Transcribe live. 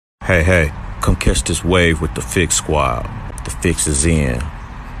Hey, come catch this wave with the Fix Squad. The Fix is in.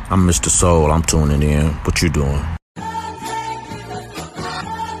 I'm Mr. Soul, I'm tuning in. What you doing?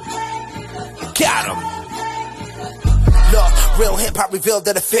 Got him. Look, real hip-hop revealed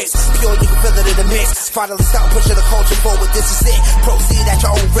that the Fix. Pure, you can feel it in the mix. Finally start pushing the culture forward, this is it. Proceed at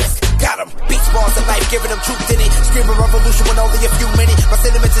your own risk. Got him. Beats, bars, and life, giving them truth in it. Screaming revolution with only a few minutes. My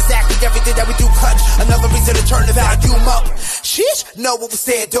sentiments exactly everything that we do clutch. Another reason to turn the volume up. Sheesh, know what we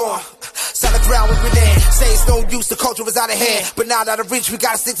stand on. Solid ground we been in. Say it's no use, the culture is out of hand. But now out of reach, we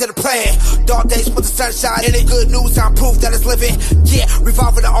gotta stick to the plan. Dark days put the sunshine in it. Good news, I'm proof that it's living. Yeah,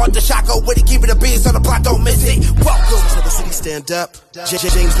 revolving the art, the shot go with it. Keeping the beats on the block, don't miss it. Welcome to the city, stand up.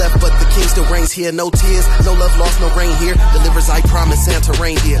 James left, but the king still reigns here. No tears, no love lost, no rain here. Delivers, I promise, Santa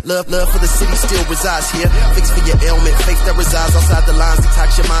rain here. Love for the city still resides here. Fix for your ailment, fakes that resides outside the lines.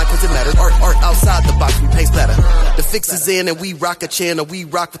 Detox your mind, cause it matters. Art outside the box, we paste better. The Fix is in and we rock a channel. We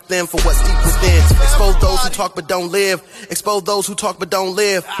rock with them for what's deep within. Expose those who talk but don't live. Expose those who talk but don't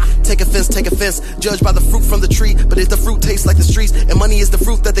live. Take offense, judge by the fruit from the tree. But if the fruit tastes like the streets, and money is the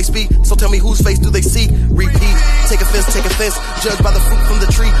fruit that they speak, so tell me whose face do they see? Repeat, take offense, judge by the fruit from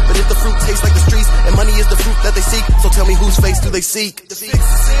the tree. But if the fruit tastes like the streets, and money is the fruit that they seek, so tell me whose face do they seek? The Fix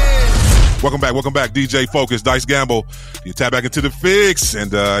is in. Welcome back. DJ Focus, Dice Gamble. You tap back into the Fix.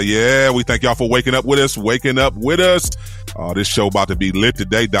 And we thank y'all for waking up with us. This show about to be lit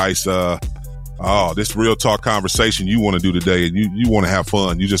today, Dice. This real talk conversation you want to do today, and you want to have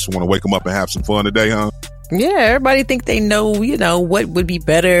fun. You just want to wake them up and have some fun today, huh? Yeah, everybody think they know, what would be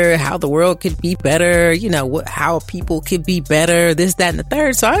better, how the world could be better, how people could be better, this, that, and the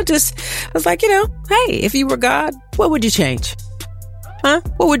third. So I was like, hey, if you were God, what would you change? Huh?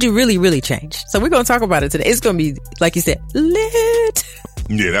 What would you really, really change? So we're going to talk about it today. It's going to be, like you said, lit.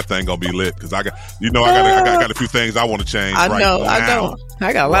 Yeah, that thing going to be lit because I got a few things I want to change. I know.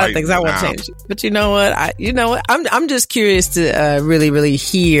 I got a lot of things I want to change. But you know what? I'm just curious to really, really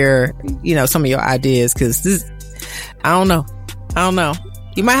hear, some of your ideas because I don't know.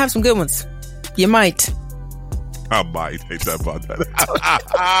 You might have some good ones. You might. I might. Ain't that about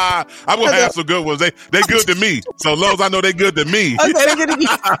that? I'm going to have some good ones. They good to me. So long as I know they good to me. Okay, they good to you.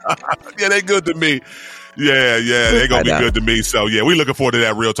 Yeah, they good to me. Yeah, they're going to be good to me. So, yeah, we looking forward to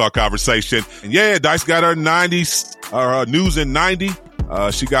that real talk conversation. And, yeah, Dice got her 90s, her news in 90.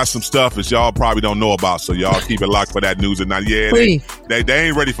 She got some stuff that y'all probably don't know about, so y'all keep it locked for that news in 90. Yeah, they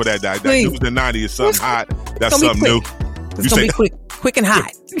ain't ready for that. That news in 90 is something hot. That's something new. It's going to be quick and hot.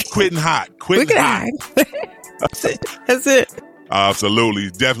 Quick and hot. That's it.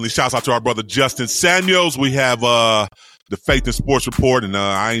 Absolutely. Definitely. Shouts out to our brother Justin Samuels. We have the Faith in Sports report, and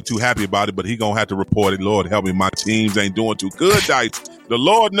I ain't too happy about it, but he gonna have to report it. Lord help me, my teams ain't doing too good, Dice. The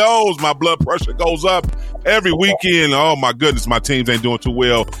Lord knows my blood pressure goes up every weekend. Oh my goodness, my teams ain't doing too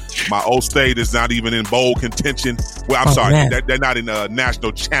well. My old State is not even in bowl contention. Well, I'm sorry, they're not in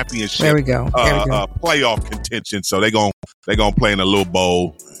national championship. There we go. Playoff contention. So they gonna play in a little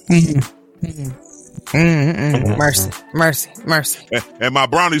bowl. Mercy. And my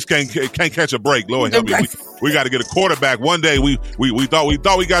Brownies can't catch a break. Lord help me. We got to get a quarterback. One day we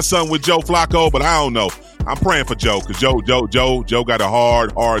thought we got something with Joe Flacco, but I don't know. I'm praying for Joe because Joe got a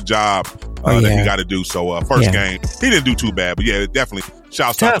hard job that he got to do. So first game, he didn't do too bad, but yeah, definitely.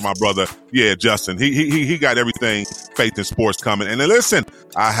 Shouts out to my brother, Justin. He got everything Faith in Sports coming. And then listen,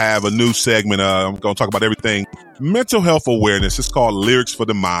 I have a new segment. I'm going to talk about everything mental health awareness. It's called Lyrics for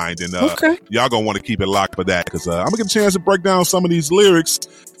the Mind, and y'all gonna want to keep it locked for that because I'm gonna get a chance to break down some of these lyrics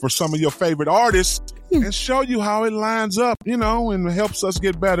for some of your favorite artists and show you how it lines up, and helps us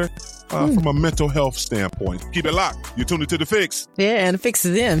get better from a mental health standpoint. Keep it locked. You're tuning to The Fix. Yeah, and The Fix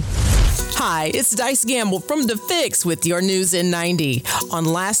is in. Hi, it's Dice Gamble from The Fix with your news in 90. On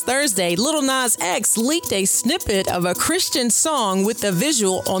last Thursday, Lil Nas X leaked a snippet of a Christian song with a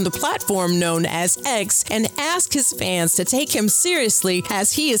visual on the platform known as X and asked his fans to take him seriously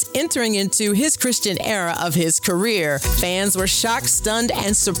as he is entering into his Christian era of his career. Fans were shocked, stunned,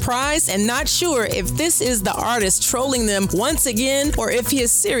 and surprised and not sure if this is the artist trolling them once again or if he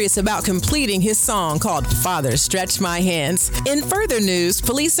is serious about completing his song called Father Stretch My Hands. In further news,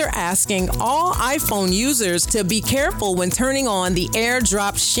 police are asking all iPhone users to be careful when turning on the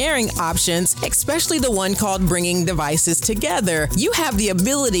AirDrop sharing options, especially the one called Bringing Devices Together. You have the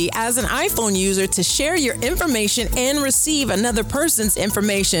ability as an iPhone user to share your information and receive another person's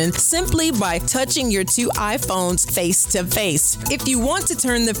information simply by touching your two iPhones face to face. If you want to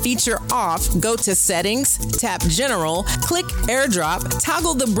turn the feature off, go to Settings, tap General, click AirDrop,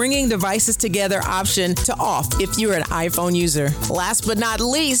 toggle the Bringing Devices Together option to off if you're an iPhone user. Last but not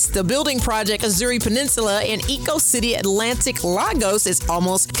least, the building project Azuri Peninsula in Eco City Atlantic Lagos is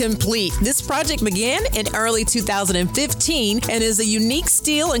almost complete. This project began in early 2015 and is a unique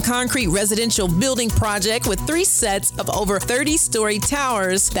steel and concrete residential building project with 3 sets of over 30-story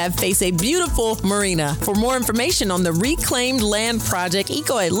towers that face a beautiful marina. For more information on the reclaimed land project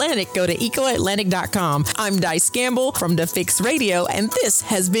Eco Atlantic, go to ecoatlantic.com. I'm Dice Gamble from The Fix Radio, and this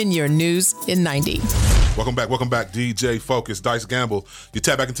has been your News in 90. Welcome back, DJ Focus, Dice Gamble. You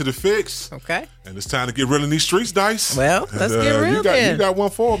tap back into The Fix. Okay. And it's time to get real in these streets, Dice. Well, let's get real you then. got one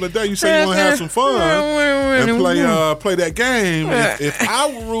for them today. You say you want to have some fun and play that game. If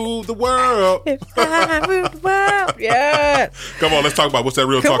I rule the world. If I rule the world. Yeah. Come on, let's talk about what's that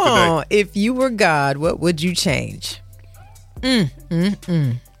real talk today. If you were God, what would you change?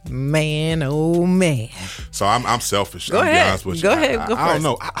 Man, oh man. So I'm selfish. Go I'll ahead. Be honest with you. Go ahead. Go I don't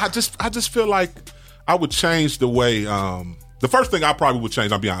first. know. I just feel like I would change the way. The first thing I probably would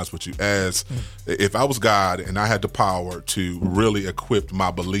change, I'll be honest with you, as if I was God and I had the power to really equip my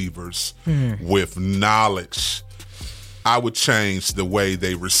believers with knowledge, I would change the way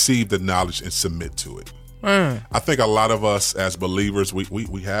they receive the knowledge and submit to it. I think a lot of us as believers,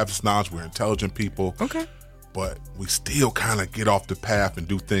 we have this knowledge. We're intelligent people. Okay. But we still kind of get off the path and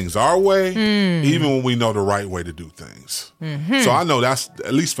do things our way, even when we know the right way to do things. So I know that's,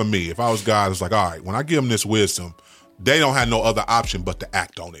 at least for me, if I was God, it's like, all right, when I give them this wisdom, they don't have no other option but to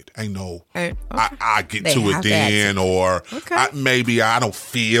act on it. Ain't no, I get They to it have to then, or Okay. maybe I don't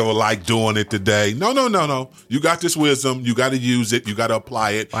feel like doing it today. No. You got this wisdom. You got to use it. You got to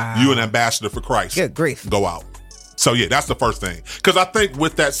apply it. Wow. You an ambassador for Christ. Good grief. Go out. So yeah, that's the first thing. Because I think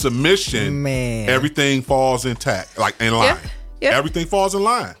with that submission, everything falls intact, like in line. Yeah. Everything falls in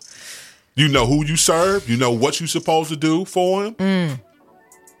line. You know who you serve. You know what you're supposed to do for him.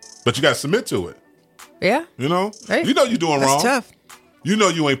 But you got to submit to it. Yeah. You know? Hey, You know you're doing wrong. That's tough. You know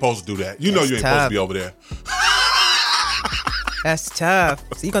you ain't supposed to do that. You know you ain't supposed to be over there. That's tough.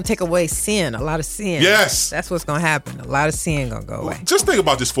 So you're going to take away sin, a lot of sin. Yes. That's what's going to happen. A lot of sin going to go away. Just think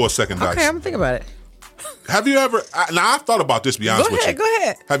about this for a second, Dice. Okay, I'm going to think about it. Have you ever, now I've thought about this, to be honest with you. Go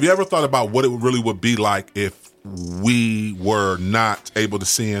ahead. Have you ever thought about what it really would be like if we were not able to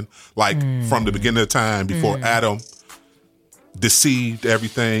sin? Like from the beginning of time before Adam deceived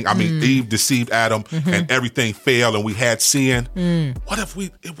everything. I mean, Eve deceived Adam and everything failed and we had sin. What if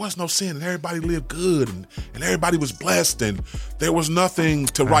it was no sin and everybody lived good and everybody was blessed and there was nothing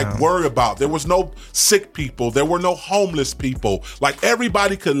to worry about. There was no sick people. There were no homeless people. Like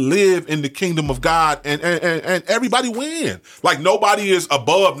everybody could live in the kingdom of God and everybody win. Like nobody is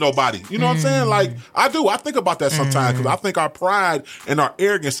above nobody. You know what I'm saying? Like I think about that sometimes because I think our pride and our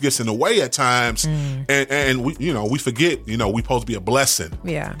arrogance gets in the way at times and we forget, we supposed to be a blessing.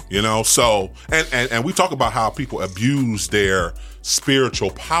 Yeah. So and we talk about how people abuse their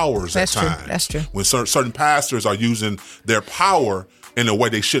spiritual powers at times. That's true. When certain pastors are using their power in a way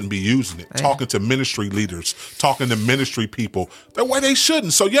they shouldn't be using it, talking to ministry leaders, talking to ministry people the way they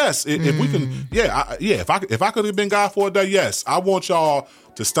shouldn't. So yes, if we can, if I could have been God for a day, yes, I want y'all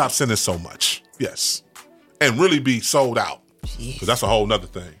to stop sinning so much, yes, and really be sold out, because that's a whole nother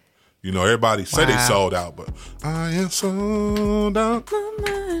thing. Everybody say they sold out, but I am sold out.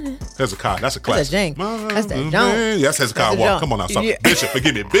 Hezekiah, that's a classic. That's that Jones. Yes, Hezekiah Walker. Come on now, sorry. Bishop,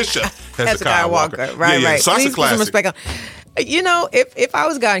 forgive me, Bishop Hezekiah Walker. Right. So that's Please a classic. put some respect on. If I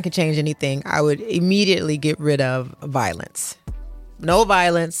was God and could change anything, I would immediately get rid of violence. No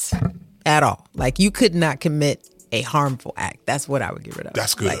violence at all. Like you could not commit a harmful act. That's what I would get rid of.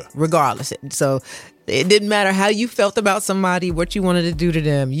 That's good. Like, regardless. So it didn't matter how you felt about somebody, what you wanted to do to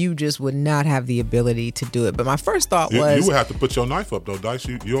them. You just would not have the ability to do it. But my first thought was, you would have to put your knife up though, Dice.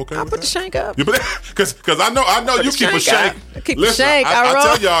 You okay? I'll with put that? the shank up. Because I know you keep a shank. Keep the Listen, shank.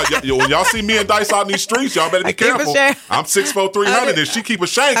 I tell y'all, when y'all see me and Dice out in these streets, y'all better be keep a careful. shank. I'm 6'4", 300, and she keep a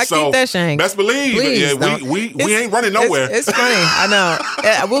shank. I so keep that shank. best believe, Please we ain't running nowhere. It's funny. I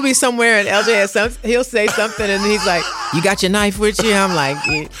know. We'll be somewhere and LJ he'll say something and he's like, "You got your knife with you?" I'm like,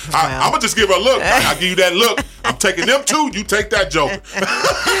 I'm gonna just give her a look. I'll give you that look. I'm taking them too. You take that joker.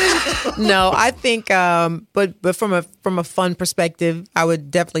 No, I think, but from a fun perspective, I would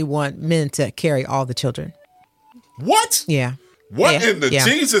definitely want men to carry all the children. What? Yeah. What in the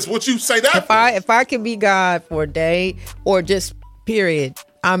Jesus would you say that? If I could be God for a day or just period,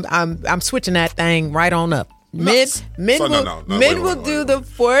 I'm switching that thing right on up. Men will do the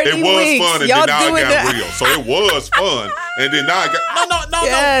 40 weeks. It was fun and Y'all then now doing it got real. So it was fun and then now it got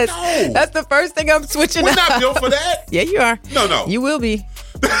no. That's the first thing I'm switching We're up. not built for that. Yeah, you are. No. You will be.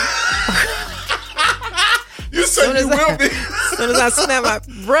 You said you will be. As soon as I snap my,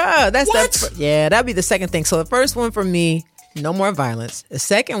 bruh, that's What? that. Yeah, that'd be the second thing. So the first one for me, no more violence. The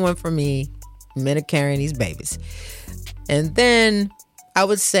second one for me, men are carrying these babies. And then I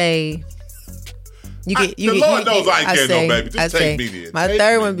would say Lord knows I ain't carrying no baby. Just take me there. My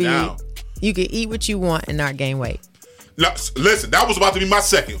third one be you can eat what you want and not gain weight. Listen, that was about to be my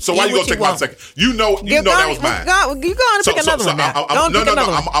second. So why you gonna take my second? You know that was mine. You go on and pick another one now. I'm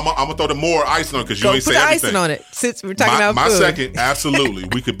gonna throw the more icing on it because you ain't say anything. Put the icing on it since we're talking about food. My second, absolutely,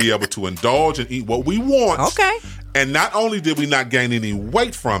 we could be able to indulge and eat what we want. Okay. And not only did we not gain any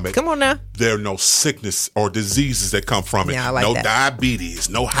weight from it, come on now, there are no sickness or diseases that come from it. Yeah, I like no that. Diabetes,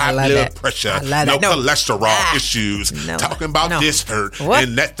 no high blood pressure, no cholesterol issues. Talking about this hurt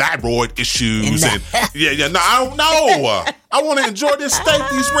and that thyroid issues and no, I don't know. I want to enjoy this steak,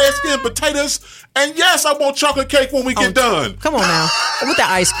 these red skin potatoes, and yes, I want chocolate cake when we get done. Come on now, with the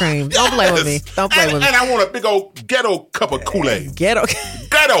ice cream. Don't play with me. Don't play with me. And I want a big old ghetto cup of Kool-Aid. Ghetto.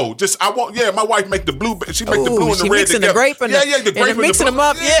 Just I want. Yeah, my wife make the blue. She make the blue and the red mixing together. The grape and the grape and mixing them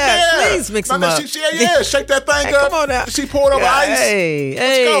up. Yeah, please mix them up. Shake that thing up. Come on now. She poured over ice.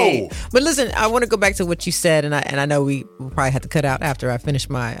 Let's go. But listen, I want to go back to what you said, and I know we will probably have to cut out after I finish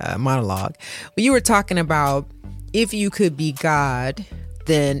my monologue. But you were talking about if you could be God,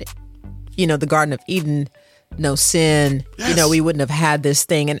 then the Garden of Eden, no sin. Yes. We wouldn't have had this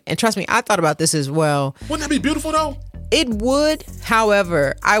thing. And trust me, I thought about this as well. Wouldn't that be beautiful though? It would.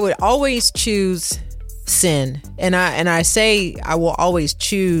 However, I would always choose sin. And I say I will always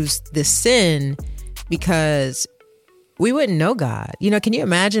choose the sin because we wouldn't know God. Can you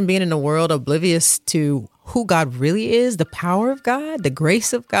imagine being in a world oblivious to who God really is, the power of God, the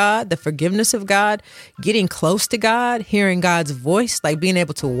grace of God, the forgiveness of God, getting close to God, hearing God's voice, like being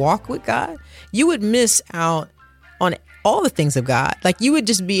able to walk with God? You would miss out on all the things of God. Like you would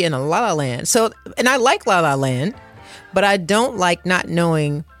just be in a la la land. So, and I like la la land, but I don't like not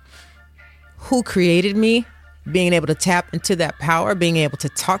knowing who created me, being able to tap into that power, being able to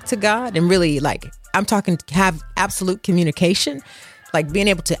talk to God and really I'm talking have absolute communication, like being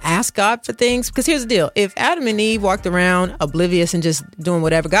able to ask God for things. Because here's the deal. If Adam and Eve walked around oblivious and just doing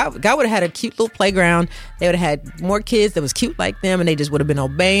whatever, God would have had a cute little playground. They would have had more kids that was cute like them, and they just would have been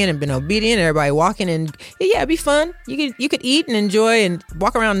obeying and been obedient. And everybody walking and it'd be fun. You could eat and enjoy and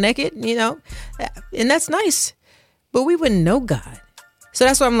walk around naked, and that's nice. But we wouldn't know God. So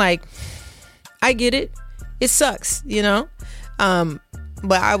that's why I'm like, I get it. It sucks,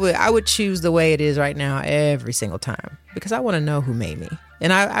 But I would choose the way it is right now every single time because I want to know who made me,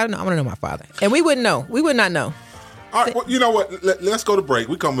 and I want to know my Father, and we wouldn't know. We would not know. All right, well, you know what? Let's go to break.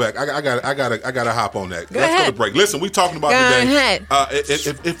 We come back. I gotta hop on that. Let's go to break. Listen, we talking about today.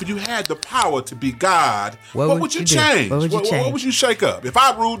 If you had the power to be God, what would you change? What would you shake up? If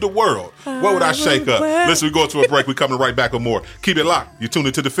I ruled the world, what would I shake up? Listen, we go to a break. We coming right back with more. Keep it locked. You tuned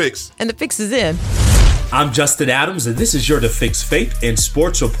into The Fix, and The Fix is in. I'm Justin Adams, and this is your The Fix Faith and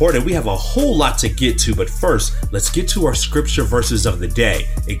Sports Report, and we have a whole lot to get to, but first, let's get to our scripture verses of the day.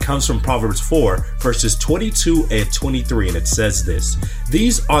 It comes from Proverbs 4, verses 22 and 23, and it says this: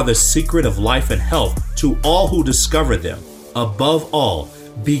 "These are the secret of life and health to all who discover them. Above all,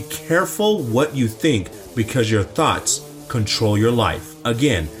 be careful what you think, because your thoughts control your life."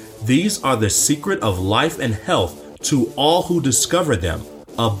 Again, these are the secret of life and health to all who discover them.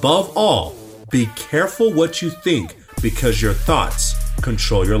 Above all, be careful what you think, because your thoughts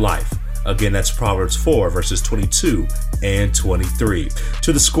control your life. Again, that's Proverbs 4, verses 22 and 23.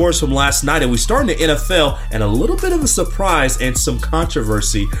 To the scores from last night, and we start in the NFL, and a little bit of a surprise and some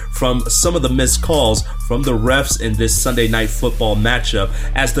controversy from some of the missed calls from the refs in this Sunday night football matchup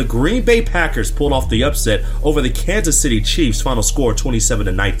as the Green Bay Packers pulled off the upset over the Kansas City Chiefs, final score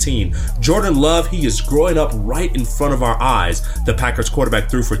 27-19. Jordan Love, he is growing up right in front of our eyes. The Packers quarterback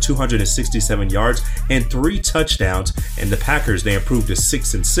threw for 267 yards and 3 touchdowns, and the Packers, they improved to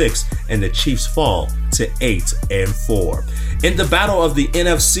 6-6, and the Chiefs fall to 8-4. In the battle of the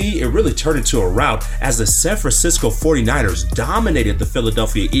NFC, it really turned into a rout as the San Francisco 49ers dominated the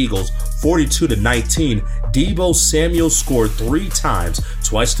Philadelphia Eagles 42-19. Deebo Samuel scored 3 times,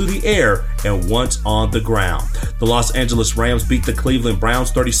 twice through the air and once on the ground. The Los Angeles Rams beat the Cleveland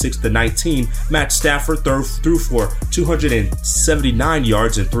Browns 36-19. Matt Stafford threw for 279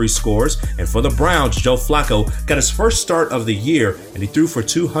 yards and 3 scores. And for the Browns, Joe Flacco got his first start of the year, and he threw for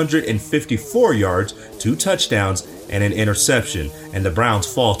 254 yards, 2 touchdowns, and an interception, and the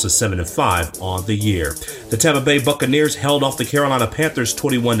Browns fall to 7-5 on the year. The Tampa Bay Buccaneers held off the Carolina Panthers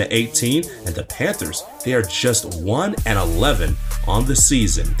 21-18, and the Panthers, they are just 1-11 on the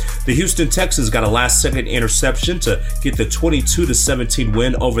season. The Houston Texans got a last-second interception to get the 22-17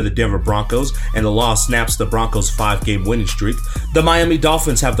 win over the Denver Broncos, and the loss snaps the Broncos' 5-game winning streak. The Miami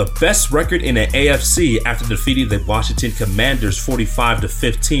Dolphins have the best record in the AFC after defeating the Washington Commanders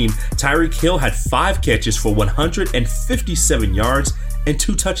 45-15. Tyreek Hill had 5 catches for 157 yards and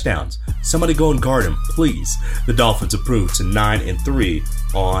 2 touchdowns. Somebody go and guard him, please. The Dolphins improved to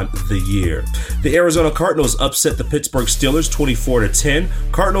 9-3 on the year. The Arizona Cardinals upset the Pittsburgh Steelers 24-10.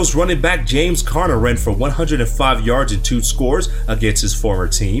 Cardinals running back James Conner ran for 105 yards and 2 scores against his former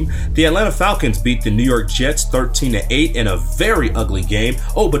team. The Atlanta Falcons beat the New York Jets 13-8 in a very ugly game.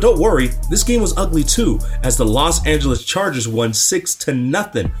 Oh, but don't worry, this game was ugly too, as the Los Angeles Chargers won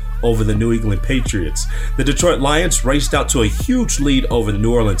 6-0 over the New England Patriots. The Detroit Lions raced out to a huge lead over the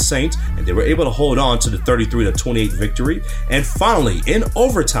New Orleans Saints, and they were able to hold on to the 33-28 victory. And finally, in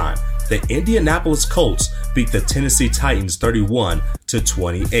overtime, the Indianapolis Colts beat the Tennessee Titans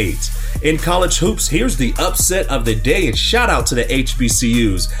 31-28. In college hoops, here's the upset of the day, and shout out to the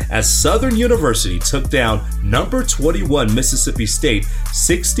HBCUs as Southern University took down number 21 Mississippi State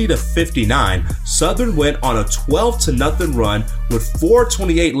 60-59. Southern went on a 12-0 run with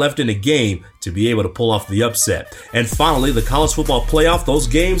 4:28 left in the game to be able to pull off the upset. And finally, the college football playoff, those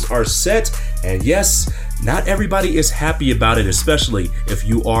games are set, and yes, not everybody is happy about it, especially if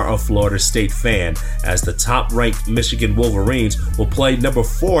you are a Florida State fan, as the top-ranked Michigan Wolverines will play number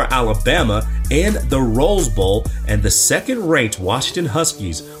 4 Alabama in the Rose Bowl, and the second-ranked Washington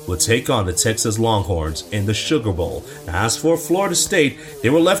Huskies will take on the Texas Longhorns in the Sugar Bowl. Now, as for Florida State, they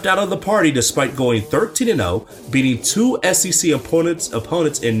were left out of the party despite going 13-0, beating 2 SEC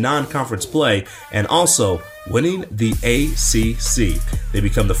opponents in non-conference play, and also winning the ACC. They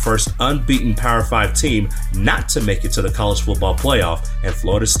become the first unbeaten Power 5 team not to make it to the college football playoff, and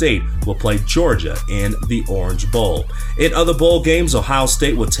Florida State will play Georgia in the Orange Bowl. In other bowl games, Ohio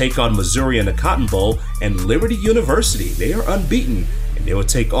State will take on Missouri in the Cotton Bowl, and Liberty University, they are unbeaten, and they will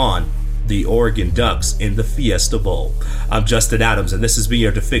take on the Oregon Ducks in the Fiesta Bowl. I'm Justin Adams, and this has been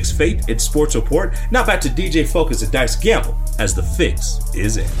your To Fix Faith in Sports Report. Now back to DJ Focus and Dice Gamble as The Fix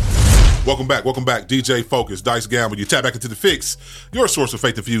is in. Welcome back, DJ Focus, Dice Gamble. You tap back into The Fix, your source of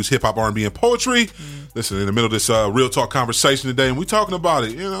faith-infused hip-hop, R&B, and poetry. Listen, in the middle of this real talk conversation today, and we talking about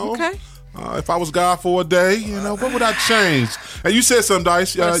it, Okay. If I was God for a day, what would I change? And you said something,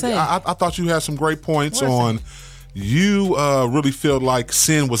 Dice. I thought you had some great points on. You really feel like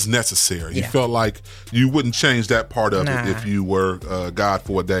sin was necessary. You felt like you wouldn't change that part of it if you were God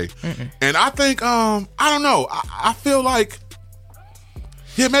for a day. And I think, I don't know. I feel like,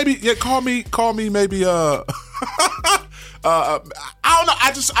 call me maybe, I don't know.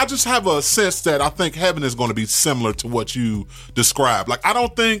 I just have a sense that I think heaven is going to be similar to what you described. Like, I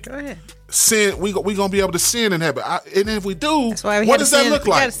don't think sin, we going to be able to sin in heaven. And if we do, what does that look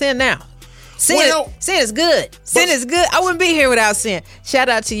like? We got to sin now. Sin is good. Sin is good. I wouldn't be here without sin. Shout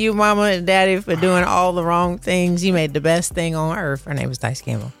out to you, Mama and Daddy, for doing all the wrong things. You made the best thing on earth. Her name was Dice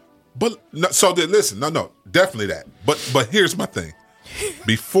Gamble. But listen, definitely that. But here's my thing.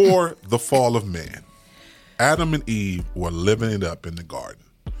 Before the fall of man, Adam and Eve were living it up in the garden.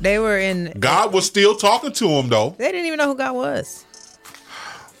 They were in. God was still talking to them, though. They didn't even know who God was.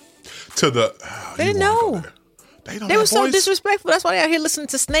 They didn't know. They were so disrespectful. That's why they out here listening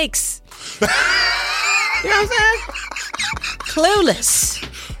to snakes. You know what I'm saying? Clueless.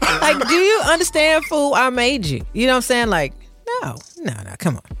 Like, do you understand, fool? I made you. You know what I'm saying? Like, no,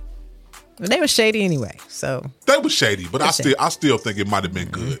 come on. But they were shady anyway, so. They were shady, but I still think it might have been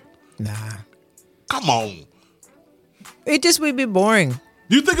good. Nah. Come on. It just would be boring.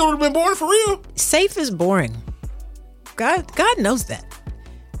 You think it would have been boring for real? Safe is boring. God knows that.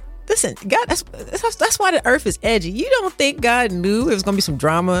 Listen, God, that's why the earth is edgy. You don't think God knew it was going to be some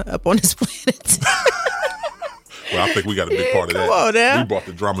drama up on this planet? Well, I think we got a big part of that. Come on now. We brought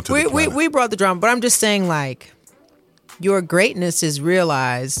the drama to the planet. We brought the drama, but I'm just saying, like, your greatness is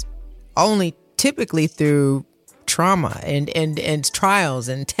realized only typically through trauma and trials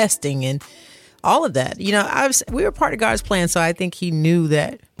and testing and all of that. You know, we were part of God's plan, so I think He knew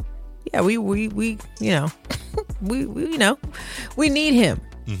that. Yeah, we we need Him.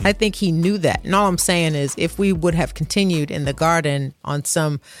 Mm-hmm. I think He knew that. And all I'm saying is, if we would have continued in the garden on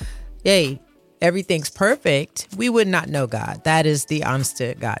some, everything's perfect, we would not know God. That is the honest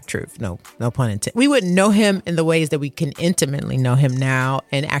to God truth. No pun intended. We wouldn't know Him in the ways that we can intimately know Him now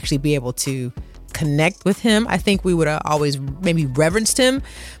and actually be able to connect with him. I think we would have always maybe reverenced him,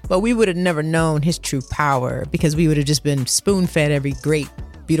 but we would have never known his true power because we would have just been spoon-fed every great,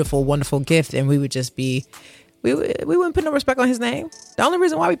 beautiful, wonderful gift, and we would just be, we wouldn't put no respect on his name. The only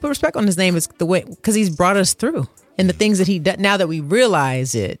reason why we put respect on his name is because he's brought us through. And the things that he does, now that we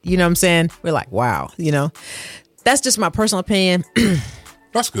realize it, you know what I'm saying? We're like, wow, that's just my personal opinion.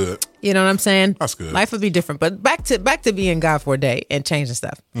 That's good. You know what I'm saying? That's good. Life would be different. But back to being God for a day and changing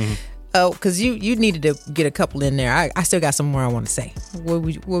stuff. Mm-hmm. Oh, because you needed to get a couple in there. I still got some more I want to say. What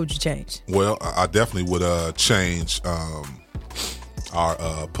would you change? Well, I definitely would change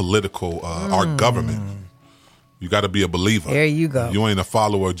our political, our government. You got to be a believer. There you go. You ain't a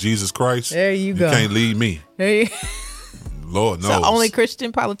follower of Jesus Christ. There you go. You can't lead me. There you Lord knows. So only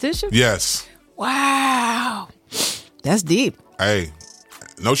Christian politician? Yes. Wow. That's deep. Hey,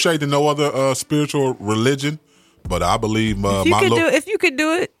 no shade to no other spiritual religion, but I believe if you could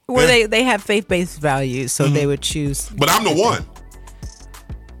do it where they have faith-based values, so they would choose. But I'm the one.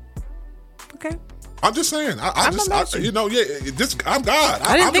 Okay. I'm just saying. I'm God.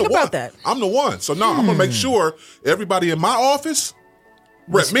 I didn't think about that. I'm the one. So now I'm gonna make sure everybody in my office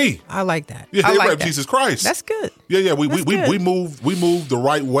rep me. I like that. Yeah, I they like rep that. Jesus Christ. That's good. Yeah. We good. move the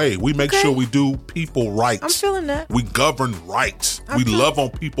right way. We make sure we do people right. I'm feeling that. We govern right. We love on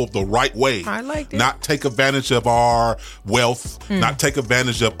people the right way. I like it. Not take advantage of our wealth. Not take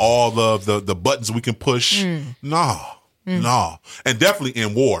advantage of all the buttons we can push. No. And definitely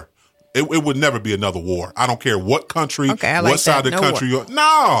in war. It would never be another war. I don't care what country, what side of the country you're.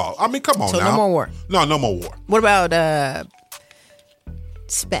 No. I mean, come on now. So no more war. No more war. What about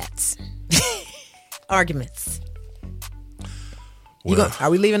spats? Arguments. Well, are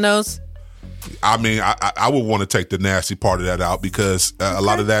we leaving those? I mean, I would want to take the nasty part of that out because a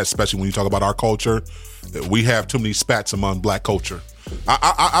lot of that, especially when you talk about our culture, we have too many spats among black culture.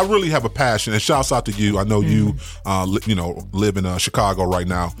 I really have a passion, and shouts out to you. I know you live in Chicago right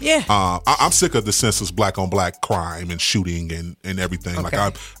now. Yeah. I'm sick of the senseless black on black crime and shooting and everything.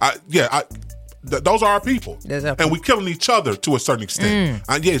 Okay. Like those are our people, and we killing each other to a certain extent.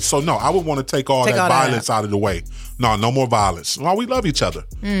 So no, I would want to take all that violence out of the way. No more violence. Well, we love each other.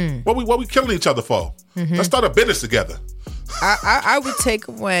 What we killing each other for? Let's start a business together. I would take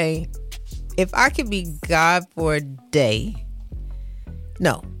away, if I could be God for a day.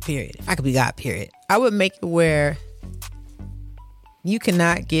 No, period. If I could be God, period. I would make it where you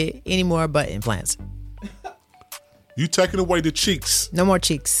cannot get any more butt implants. You taking away the cheeks? No more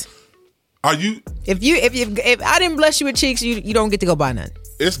cheeks. Are you? If I didn't bless you with cheeks, you don't get to go buy none.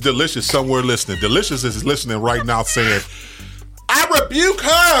 It's Delicious somewhere listening. Delicious is listening right now saying, I rebuke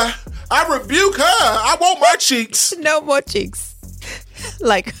her. I want my cheeks. No more cheeks.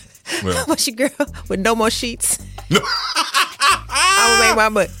 Like, what's your girl with no more sheets? I will make my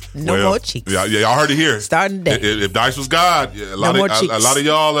butt. No more cheeks. Yeah, y'all heard it here. Starting today. If Dice was God, a lot of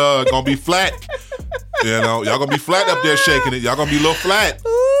y'all gonna be flat. Y'all gonna be flat up there shaking it. Y'all gonna be a little flat.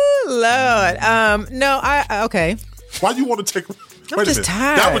 Ooh, Lord. No, okay. Why you want to take? I'm just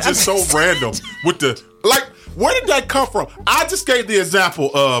tired. That was just so random. With the where did that come from? I just gave the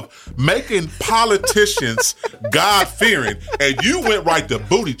example of making politicians God-fearing, and you went right to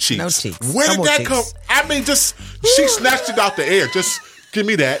booty cheeks. No cheeks. Where did that come? I mean, she snatched it out the air. Just give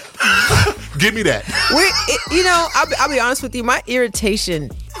me that. Give me that. I'll be honest with you. My irritation.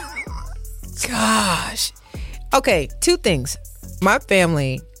 Gosh. Okay, two things. My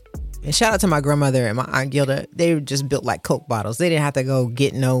family, and shout out to my grandmother and my Aunt Gilda, they were just built like Coke bottles. They didn't have to go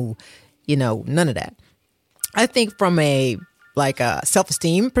get none of that. I think from a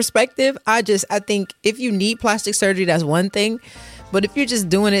self-esteem perspective, I think if you need plastic surgery, that's one thing. But if you're just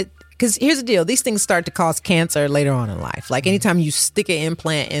doing it, because here's the deal, these things start to cause cancer later on in life. Like anytime you stick an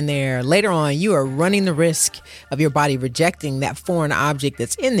implant in there, later on, you are running the risk of your body rejecting that foreign object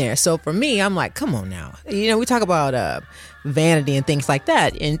that's in there. So for me, I'm like, come on now. We talk about vanity and things like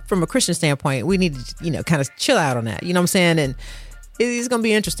that. And from a Christian standpoint, we need to, kind of chill out on that. You know what I'm saying? And it's going to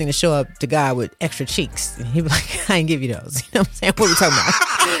be interesting to show up to God with extra cheeks. And he'll be like, I ain't give you those. You know what I'm saying? What are we talking about?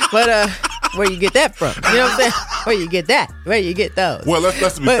 But where you get that from? You know what I'm saying? Where you get that? Where you get those? Well,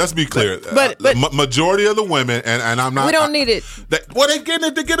 let's be clear. But majority of the women, and I'm not. We don't need it. They getting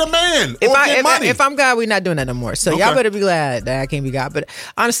it to get a man or get money. If I'm God, we're not doing that no more. So y'all better be glad that I can't be God. But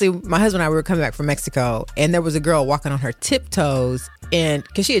honestly, my husband and I, we were coming back from Mexico, and there was a girl walking on her tiptoes, and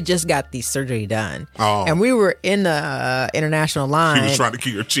because she had just got the surgery done, and we were in the international line. She was trying to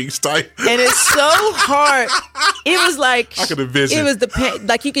keep her cheeks tight, and it's so hard. It was like I could envision. It was the pain,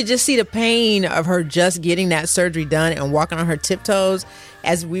 like you could just see the pain of her just getting that surgery done and walking on her tiptoes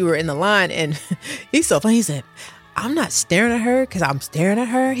as we were in the line. And he's so funny. He said, "I'm not staring at her because I'm staring at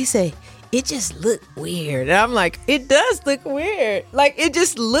her." He said, it just looked weird. And I'm like, it does look weird. Like, it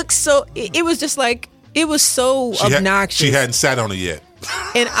just looks so, it was just like, it was so obnoxious. She hadn't sat on it yet.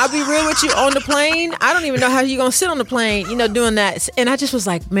 And I'll be real with you, on the plane, I don't even know how you're going to sit on the plane, doing that. And I just was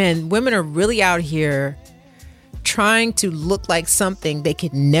like, man, women are really out here trying to look like something they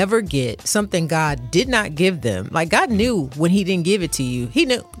could never get, something God did not give them. Like, God knew when he didn't give it to you. He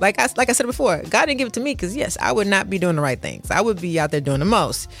knew, like I said before, God didn't give it to me because, yes, I would not be doing the right things. I would be out there doing the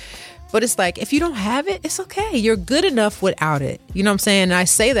most. But it's like, if you don't have it, it's okay. You're good enough without it. You know what I'm saying? And I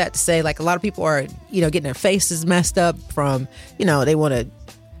say that to say, like, a lot of people are, getting their faces messed up from, they want to,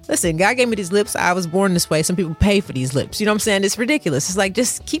 listen, God gave me these lips. I was born this way. Some people pay for these lips. You know what I'm saying? It's ridiculous. It's like,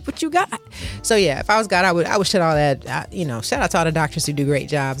 just keep what you got. So yeah, if I was God, I would shut all that, shout out to all the doctors who do great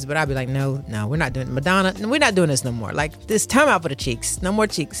jobs, but I'd be like, no, we're not doing Madonna. We're not doing this no more. Like, this time out for the cheeks. No more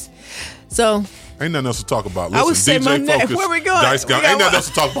cheeks. So ain't nothing else to talk about. Listen, I would say DJ Focus, where we going? Dice Gamble. Ain't nothing else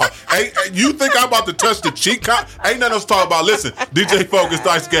to talk about. Hey, you think I'm about to touch the cheek? Ain't nothing else to talk about. Listen, DJ Focus,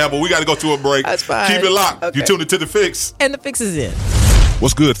 Dice Gamble. We got to go to a break. That's fine. Keep it locked. Okay. You tuned into The Fix. And The Fix is in.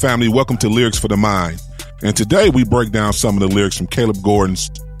 What's good, family? Welcome to Lyrics for the Mind. And today we break down some of the lyrics from Caleb Gordon's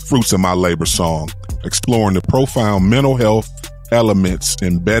Fruits of My Labor song, exploring the profound mental health elements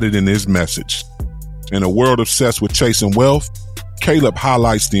embedded in his message. In a world obsessed with chasing wealth, Caleb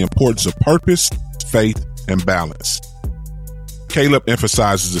highlights the importance of purpose, faith, and balance. Caleb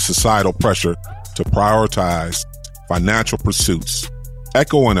emphasizes the societal pressure to prioritize financial pursuits,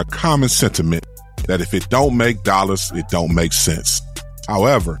 echoing a common sentiment that if it don't make dollars, it don't make sense.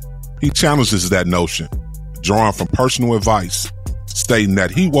 However, he challenges that notion, drawing from personal advice, stating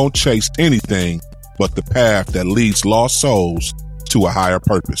that he won't chase anything but the path that leads lost souls to a higher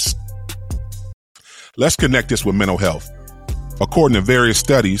purpose. Let's connect this with mental health. According to various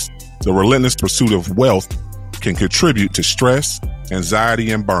studies, the relentless pursuit of wealth can contribute to stress,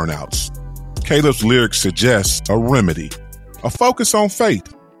 anxiety, and burnouts. Caleb's lyrics suggest a remedy, a focus on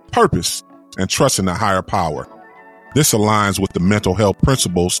faith, purpose, and trust in a higher power. This aligns with the mental health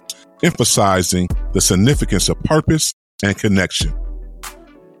principles, emphasizing the significance of purpose and connection.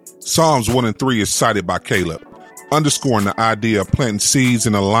 Psalms 1 and 3 is cited by Caleb, underscoring the idea of planting seeds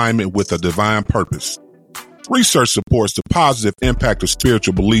in alignment with a divine purpose. Research supports the positive impact of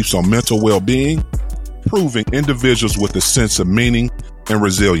spiritual beliefs on mental well-being, proving individuals with a sense of meaning and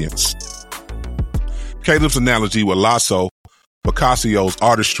resilience. Caleb's analogy with Lasso, Picasso's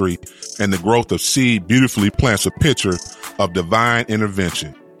artistry, and the growth of seed beautifully plants a picture of divine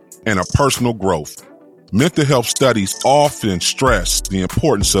intervention and a personal growth. Mental health studies often stress the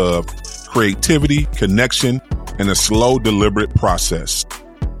importance of creativity, connection, and a slow, deliberate process.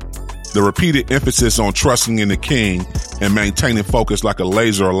 The repeated emphasis on trusting in the King and maintaining focus like a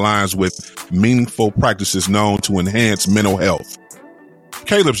laser aligns with meaningful practices known to enhance mental health.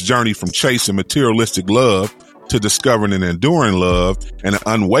 Caleb's journey from chasing materialistic love to discovering an enduring love and an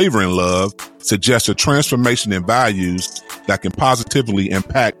unwavering love suggests a transformation in values that can positively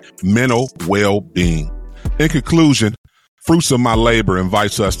impact mental well-being. In conclusion, Fruits of My Labor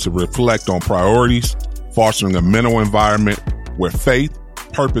invites us to reflect on priorities, fostering a mental environment where faith,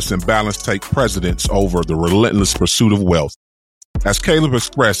 purpose, and balance take precedence over the relentless pursuit of wealth. As Caleb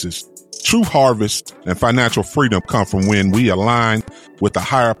expresses, true harvest and financial freedom come from when we align with a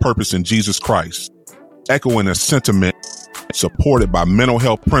higher purpose in Jesus Christ, echoing a sentiment supported by mental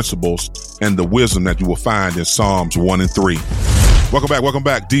health principles and the wisdom that you will find in Psalms 1 and 3. Welcome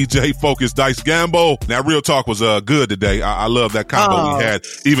back. DJ Focus, Dice Gamble. Now, real talk was good today. I love that combo we had.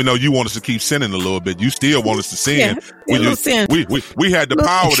 Even though you want us to keep sinning a little bit, you still want us to sin. We had the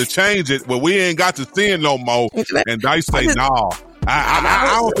power to change it, but we ain't got to sin no more. And Dice say, no.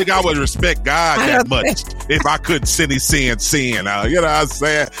 I don't think I would respect God that much if I couldn't sin. You know what I'm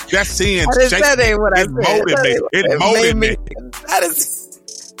saying? That sin it molded me. That is...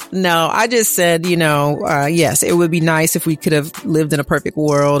 No, I just said, yes, it would be nice if we could have lived in a perfect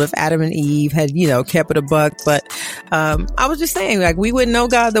world, if Adam and Eve had, kept it a buck. But I was just saying, like, we wouldn't know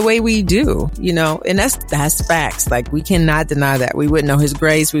God the way we do, and that's facts. Like, we cannot deny that. We wouldn't know his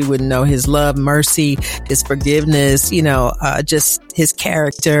grace. We wouldn't know his love, mercy, his forgiveness, just his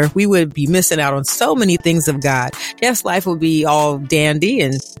character. We would be missing out on so many things of God. Yes, life would be all dandy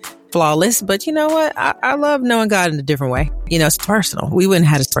and flawless, but you know what? I love knowing God in a different way. It's personal. We wouldn't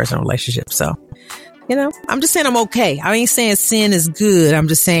have this personal relationship. So, I'm just saying I'm okay. I ain't saying sin is good. I'm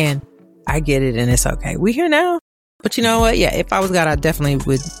just saying I get it and it's okay. We here now. But you know what? Yeah, if I was God, I definitely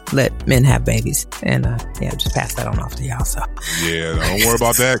would let men have babies. And just pass that on off to y'all. So yeah, don't worry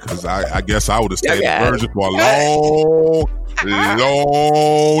about that because I guess I would have stayed a virgin for a long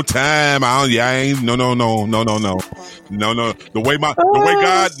Long time. I ain't. No.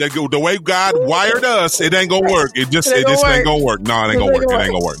 The way God wired us, it ain't gonna work. It just ain't gonna work. No, it ain't gonna work. It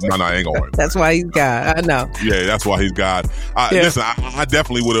ain't gonna work. No, it ain't gonna work. That's why he's God. I know. Yeah, that's why he's God. Listen, I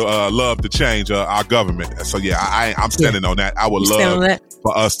definitely would have loved to change our government. So yeah, I'm standing on that. I would love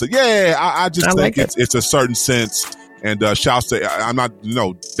for us to. Yeah, I just think it's a certain sense. And shouts to, I'm not,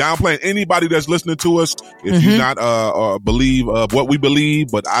 downplaying anybody that's listening to us. If you not believe what we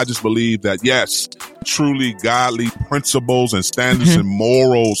believe, but I just believe that, yes, truly godly principles and standards and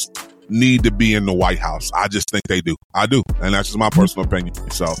morals need to be in the White House. I just think they do. I do. And that's just my personal opinion.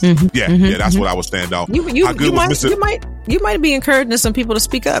 So, yeah, that's what I would stand on. You might be encouraging some people to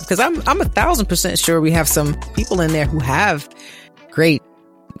speak up, because I'm 1,000% sure we have some people in there who have great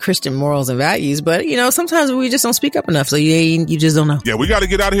Christian morals and values, but sometimes we just don't speak up enough, so you just don't know. Yeah, we got to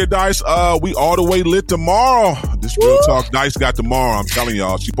get out of here, Dice. We all the way lit tomorrow. This Real Talk Dice got tomorrow. I'm telling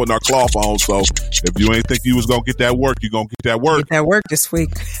y'all, she putting our cloth on, so if you ain't think you was gonna get that work, you're gonna get that work. Get that work this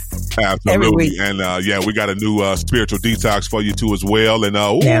week. Absolutely. Every week. And we got a new spiritual detox for you too as well. And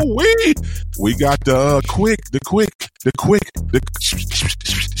we got the quick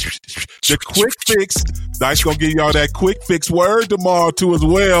fix. Dice gonna give y'all that quick fix word tomorrow too as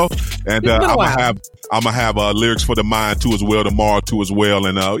well. And I'm gonna have lyrics for the mind too as well tomorrow too as well.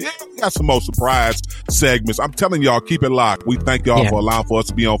 And we got some more surprise segments. I'm telling y'all, keep it locked. We thank y'all for allowing for us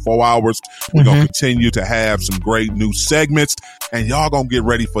to be on 4 hours. We're gonna continue to have some great new segments, and y'all gonna get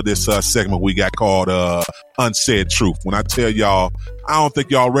ready for this segment we got called Unsaid Truth. When I tell y'all, I don't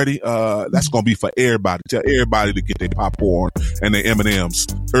think y'all ready. That's gonna be for everybody. Tell everybody to get their popcorn and their M&Ms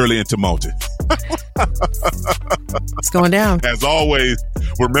early into multi. It's going down. As always,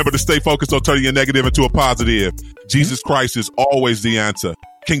 remember to stay focused on turning your negative into a positive. Jesus Christ is always the answer.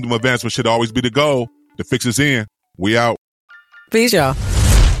 Kingdom advancement should always be the goal. The fix is in. We out. Peace, y'all.